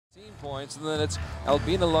points. And then it's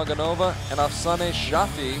Albina Loganova and Afsane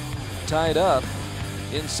Shafi tied up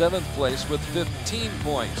in 7th place with 15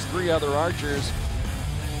 points. 3 other archers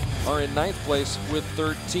are in 9th place with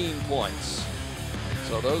 13 points.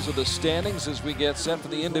 So those are the standings as we get set for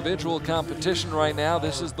the individual competition right now.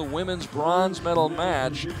 This is the women's bronze medal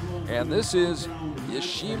match, and this is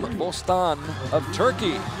Yesim Bostan of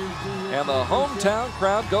Turkey. And the hometown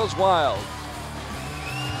crowd goes wild.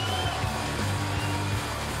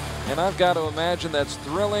 And I've got to imagine that's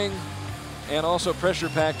thrilling and also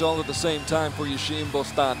pressure-packed all at the same time for Yesim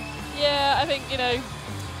Bostan. Yeah, I think, you know,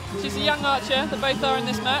 she's a young archer. They both are in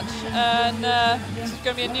this match, and this is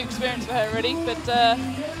going to be a new experience for her, really. But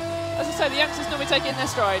as I say, the youngsters normally take it in their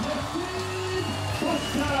stride.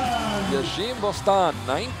 Yesim Bostan,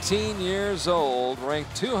 19 years old,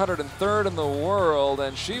 ranked 203rd in the world,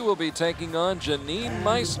 and she will be taking on Janine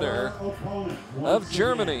Meissner of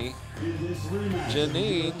Germany.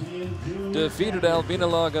 Janine defeated Albina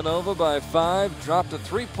Loganova by 5, dropped a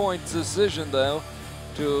 3-point decision, though,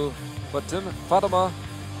 to Fatima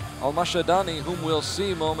Almashadani, whom we'll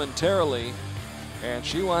see momentarily. And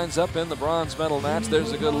she winds up in the bronze medal match.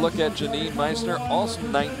 There's a good look at Janine Meissner, also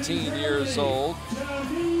 19 years old.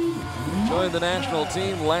 Joined the national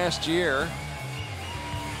team last year.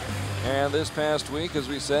 And this past week, as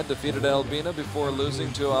we said, defeated Albina before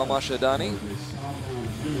losing to Almashadani.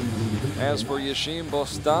 As for Yesim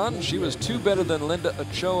Bostan, she was 2 better than Linda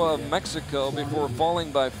Ochoa of Mexico before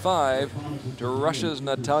falling by 5 to Russia's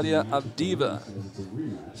Natalia Avdiva.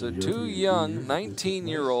 So 2 young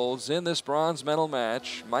 19-year-olds in this bronze medal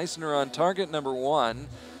match. Meissner on target number 1,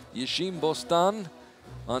 Yesim Bostan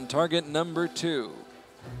on target number 2.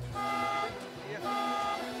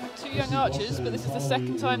 2 young archers, but this is the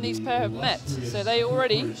second time these pair have met. So they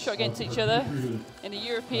already shot against each other in the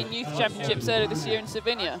European Youth Championships earlier this year in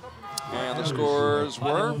Slovenia. And the scores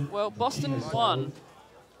were? Well, Boston won.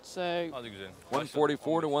 So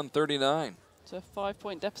 144 to 139. It's a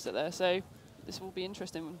 5-point deficit there, so this will be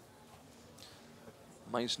interesting.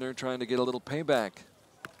 Meissner trying to get a little payback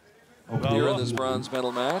here in this bronze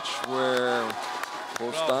medal match, where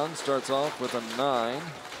Bostan starts off with a 9.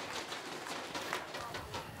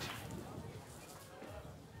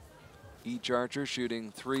 Each archer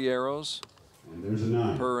shooting 3 arrows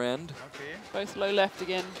per end. Both low left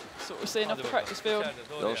again. That's what we're seeing off the practice field.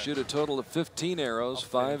 They'll shoot a total of 15 arrows,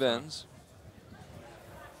 5 ends.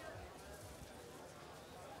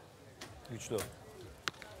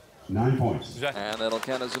 9 points. And that'll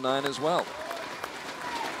count as a 9 as well.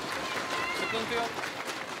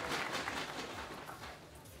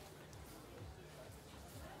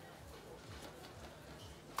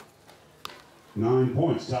 Nine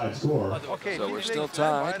points, tied score. So we're still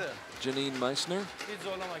tied. Janine Meissner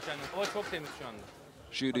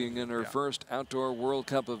shooting in her first outdoor World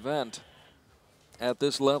Cup event at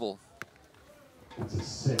this level.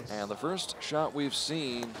 And the first shot we've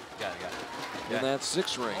seen in that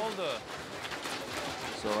 6 ring.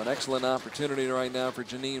 So an excellent opportunity right now for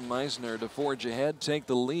Janine Meissner to forge ahead, take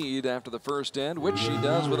the lead after the first end, which she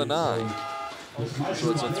does with a 9.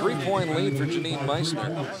 So it's a 3-point lead for Janine Meissner.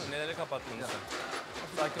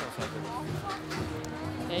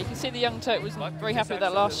 Yeah, you can see the young Turk was not very happy with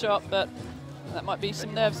that last shot, but that might be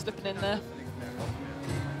some nerves slipping in there.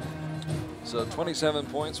 So 27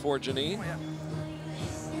 points for Janine.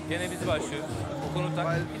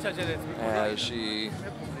 As she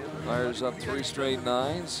fires up 3 straight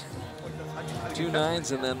 9s, 2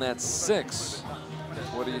 9s, and then that's 6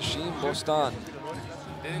 for Yesim Bostan.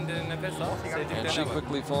 And she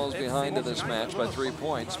quickly falls behind in this match by 3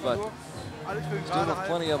 points, but still with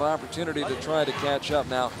plenty of opportunity to try to catch up.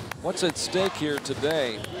 Now, what's at stake here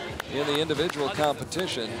today in the individual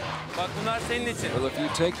competition? Well, if you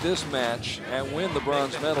take this match and win the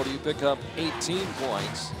bronze medal, you pick up 18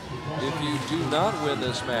 points. If you do not win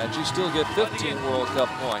this match, you still get 15 World Cup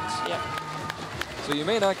points. Yep. So you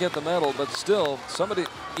may not get the medal, but still,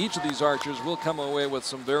 each of these archers will come away with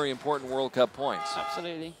some very important World Cup points.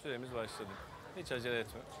 Absolutely.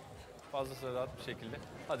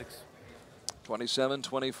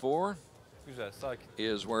 27-24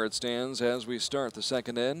 is where it stands as we start the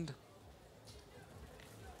second end.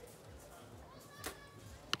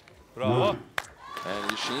 Bravo.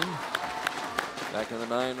 And Yesim back in the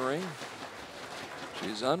 9 ring.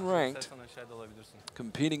 She's unranked,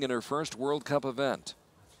 competing in her first World Cup event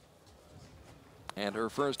and her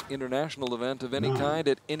first international event of any kind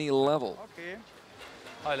at any level.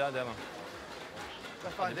 Hala devam.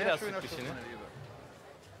 Hadi biraz sık dişini.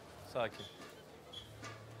 Sakin.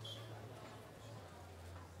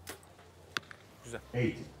 Güzel.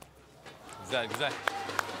 8. Güzel, güzel.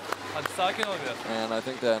 Hadi sakin ol biraz. And I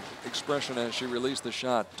think that expression as she released the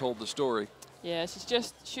shot told the story. Yeah, she's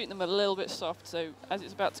just shooting them a little bit soft, so as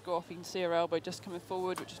it's about to go off, you can see her elbow just coming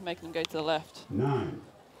forward, which is making them go to the left. 9.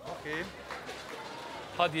 Okay.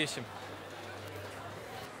 Hadi Yesim.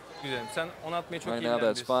 Güzel. Sen onu atmayı çok Right iyi now,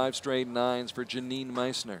 that's bilen 5 straight 9s for Janine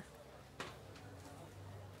Meissner.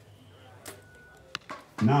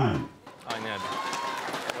 9. Aynı yerde.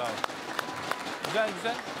 Bravo. Güzel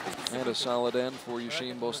güzel. And a solid end for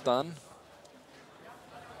Yesim Bostan.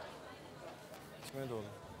 İçime doğru.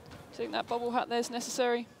 Do you think that bobble hat there is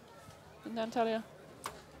necessary in Antalya?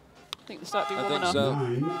 I think the start be I warming think up. so. 9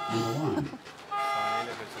 on the line.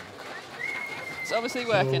 Saniyeyle kaçırdım. It's obviously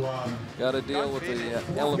working. Got to deal with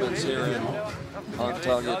the elements here in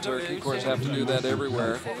Antalya, Turkey. Of course, have to do that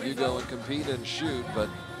everywhere. You go and compete and shoot, but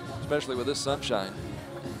especially with this sunshine.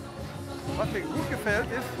 Was mir gut gefällt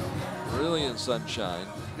ist, Brilliant sunshine.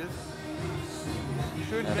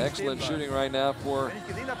 schön And excellent shooting right now for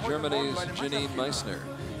Germany's Janine Meissner,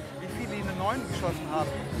 wie viele in den 9 geschossen haben.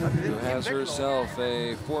 Also who has herself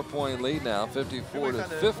a 4-point lead now, 54 to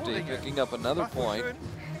 50, picking up another point,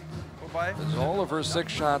 Wobei, as all of her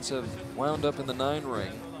 6 shots have wound up in the 9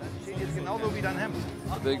 ring. steht jetzt genauso wie dein Hemd.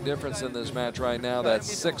 The big difference in this match right now,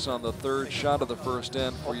 that's 6 on the 3rd shot of the first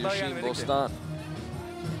end for Yesim Bostan.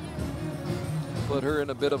 Put her in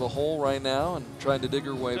a bit of a hole right now and trying to dig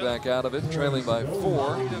her way back out of it, trailing by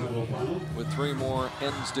 4 with 3 more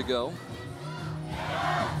ends to go.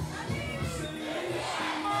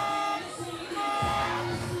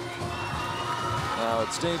 Now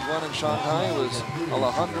at stage 1 in Shanghai, it was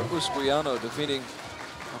Alejandra Usquiano defeating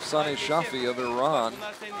Afsane Shafi of Iran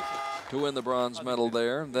Bunlar senin için. to win the bronze medal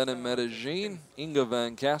there. Then in Medellin, Inga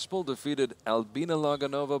van Kaspel defeated Albina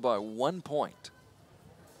Laganova by 1 point.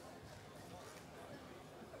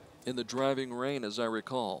 In the driving rain, as I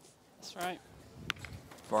recall. That's right.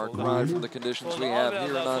 Far cry from the conditions we Solda, al have biraz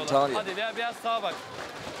here in daha sola. Antalya. Hadi biraz sağa bak.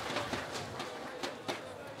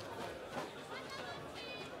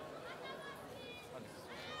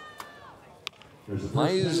 There's the first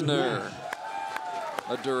end of the Meissner,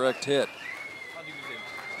 match. a direct hit. Hadi güzelim.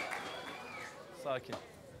 Sakin.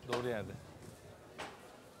 Doğru yerde.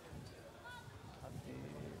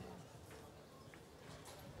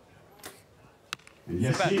 And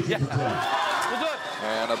Yesim Yeah. protects. Budur.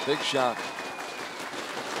 And a big shot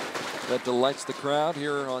that delights the crowd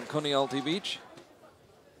here on Konyaaltı Beach.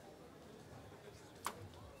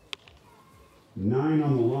 9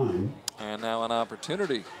 on the line. And now an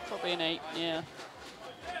opportunity. Probably an 8, yeah.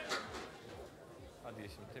 Hadi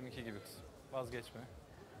Yesim. Deminki gibi kız. Vazgeçme.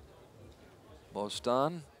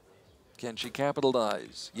 Bostan, can she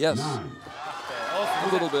capitalize? Yes, 9.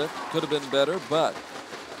 a little bit. Could have been better, but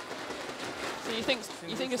So you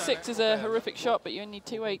think a 6 is a horrific shot, but you only need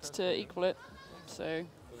 2 8s to equal it. So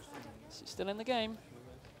she's still in the game.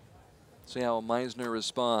 see how Meissner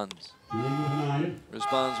responds. Janine with 9.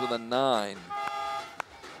 Responds with a 9.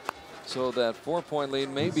 So that 4-point lead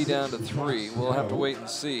may be down to 3. We'll have to wait and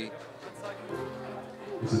see.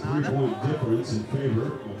 It's a 3-point difference in favor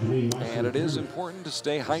of Janine Meissner. And it is important to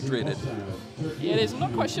stay hydrated. Yeah, it is. I'm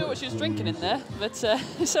not quite sure what she was drinking in there, but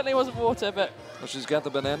it certainly wasn't water. But Well, she's got the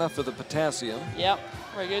banana for the potassium. yeah,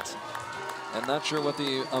 very good. I'm not sure what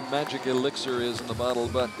the magic elixir is in the bottle,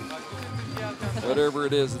 but whatever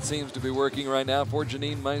it is, it seems to be working right now for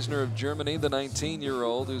Janine Meissner of Germany, the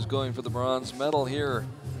 19-year-old who's going for the bronze medal here.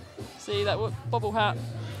 See that bobble hat?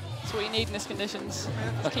 That's what you need in these conditions.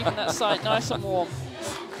 Just keeping that site nice and warm.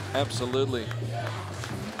 Absolutely.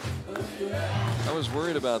 I was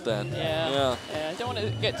worried about that. Yeah. Yeah. Don't want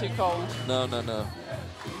it to get too cold. No, no, no.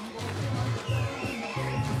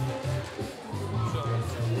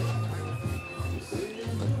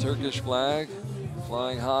 The Turkish flag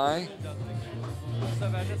flying high Bu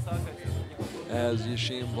sefer de sağa kaçıyor. as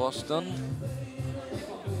Yesim Bostan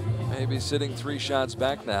maybe sitting 3 shots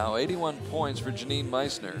back now. 81 points for Janine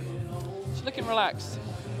Meissner. She's looking relaxed.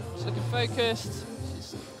 She's looking focused.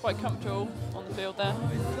 She's quite comfortable on the field there.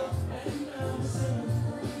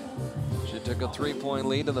 She took a 3-point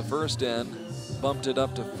lead in the first end, bumped it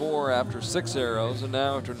up to 4 after 6 arrows, and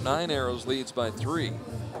now after 9 arrows leads by 3.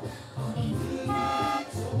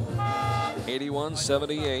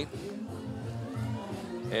 81-78.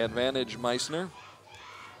 Advantage Meissner.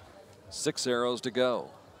 6 arrows to go.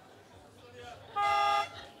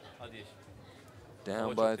 Hadi Yesim.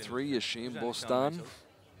 Down by 3, Yesim Bostan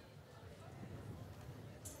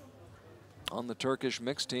on the Turkish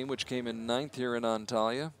mixed team, which came in 9th here in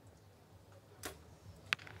Antalya.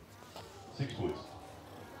 6 points.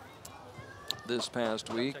 This past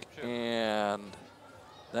week, and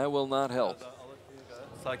that will not help.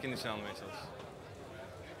 Sakin için almaya çalış.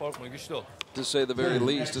 Korkma, güçlü ol. to say the very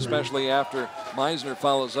least, especially after Meissner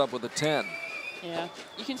follows up with a 10. Yeah,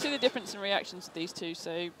 you can see the difference in reactions to these two.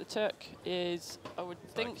 So the Turk is, I would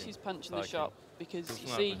think she's punching the shot because you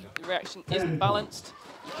see the reaction isn't balanced.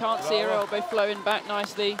 You can't see her elbow flowing back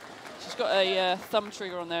nicely. She's got a thumb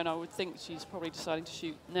trigger on there, and I would think she's probably deciding to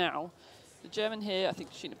shoot now. The German here, I think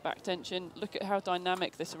she's shooting back tension. Look at how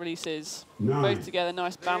dynamic this release is. Both together,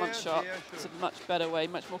 nice balanced shot. It's a much better way,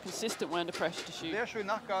 much more consistent way under pressure to shoot. Sehr schön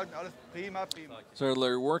nachgehalten, alles prima, prima. So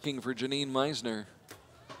they're working for Janine Meissner.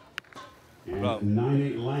 And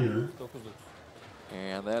 9-8 liner.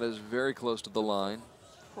 And that is very close to the line.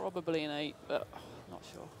 Probably an 8, but not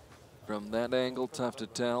sure. From that angle, tough to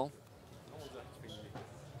tell.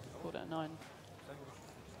 Called it a 9.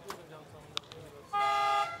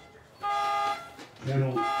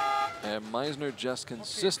 And Meissner just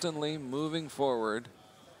consistently moving forward.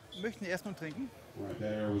 Möchten erst noch trinken? Right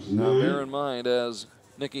there was Now 9. bear in mind, as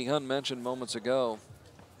Nikki Hunt mentioned moments ago,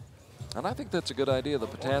 and I think that's a good idea, the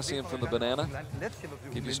potassium from the banana,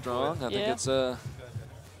 keep you strong. I think it's,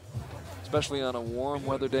 especially on a warm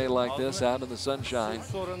weather day like this, out in the sunshine.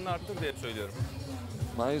 Sorunun arttır diye söylüyorum.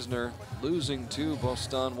 Meissner losing to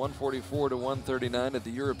Bostan 144 to 139 at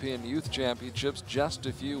the European Youth Championships just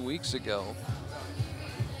a few weeks ago.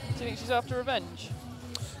 Do you think she's after revenge?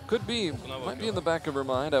 Could be, might be in the back of her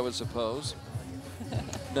mind, I would suppose.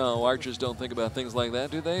 No, archers don't think about things like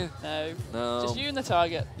that, do they? No. No. Just you and the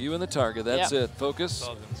target. You and the target, that's it. Focus,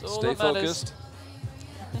 stay focused.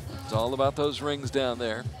 It's all about those rings down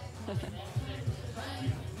there.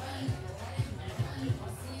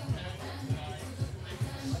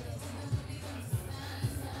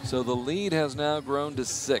 So the lead has now grown to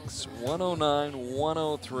 6,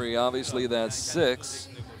 109-103. Obviously that's 6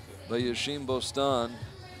 by Yesim Bostan.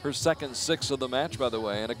 Her second 6 of the match, by the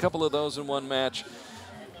way, and a couple of those in one match.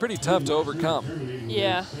 Pretty tough to overcome.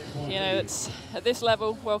 Yeah, you know, it's at this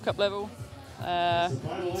level, World Cup level,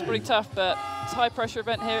 it's pretty tough, but it's a high pressure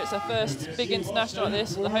event here. It's our first big international like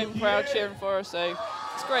this, the home crowd cheering for her, so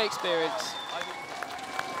it's a great experience.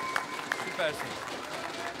 Süpersin.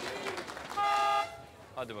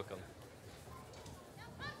 Hadi bakalım.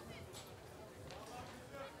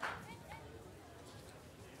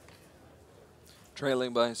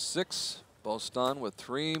 Trailing by 6, Bostan with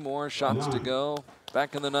 3 more shots to go.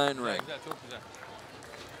 Back in the 9 ring. Güzel, çok güzel.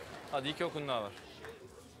 Hadi 2 okun daha var.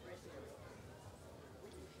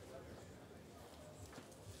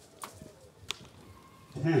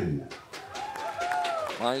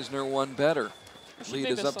 Meissner one better. Lead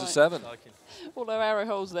is up to 7. Sakin. Although arrow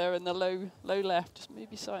holes there in the low left, just move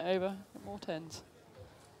your sight over, more 10s.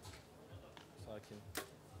 Sakin.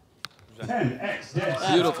 10x dead.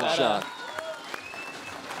 Beautiful better. shot.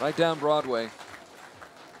 Right down Broadway.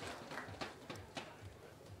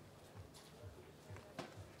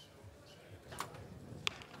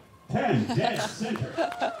 Dead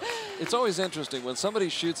center. It's always interesting when somebody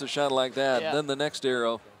shoots a shot like that, then the next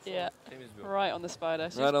arrow Yeah, right on the spider.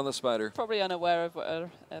 She's right on the spider. probably unaware of what her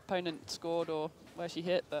opponent scored or where she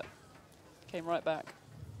hit, but came right back.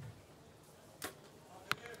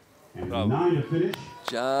 And 9 to finish.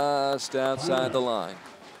 Just outside the line.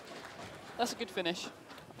 That's a good finish.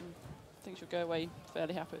 I think she'll go away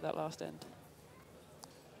fairly happy with that last end.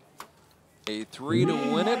 A 3 to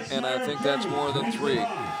win it, and I think that's more than 3.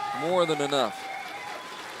 More than enough.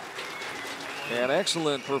 An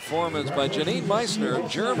excellent performance by Janine Meissner of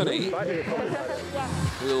Germany,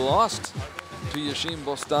 who lost to Yesim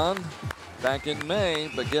Bostan back in May,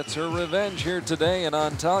 but gets her revenge here today in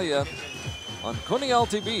Antalya on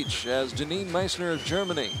Kunialti Beach as Janine Meissner of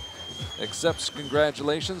Germany accepts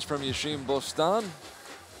congratulations from Yesim Bostan.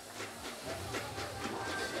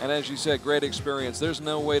 And as you said, great experience. There's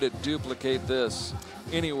no way to duplicate this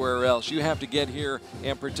anywhere else. You have to get here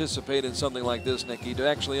and participate in something like this, Nikki, to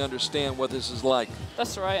actually understand what this is like.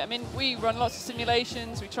 That's right. I mean, we run lots of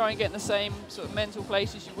simulations. We try and get in the same sort of mental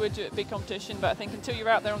place as you would do at a big competition. But I think until you're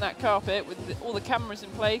out there on that carpet with all the cameras in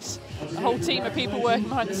place, a whole team of people working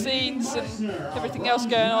behind the scenes and everything else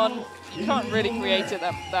going on, you can't really create it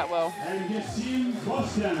that well. And Yesim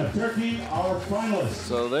Bostan of Turkey, our finalist.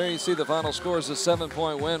 So there you see the final score is a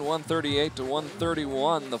 7-point win, 138 to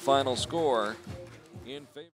 131, the final score in favor.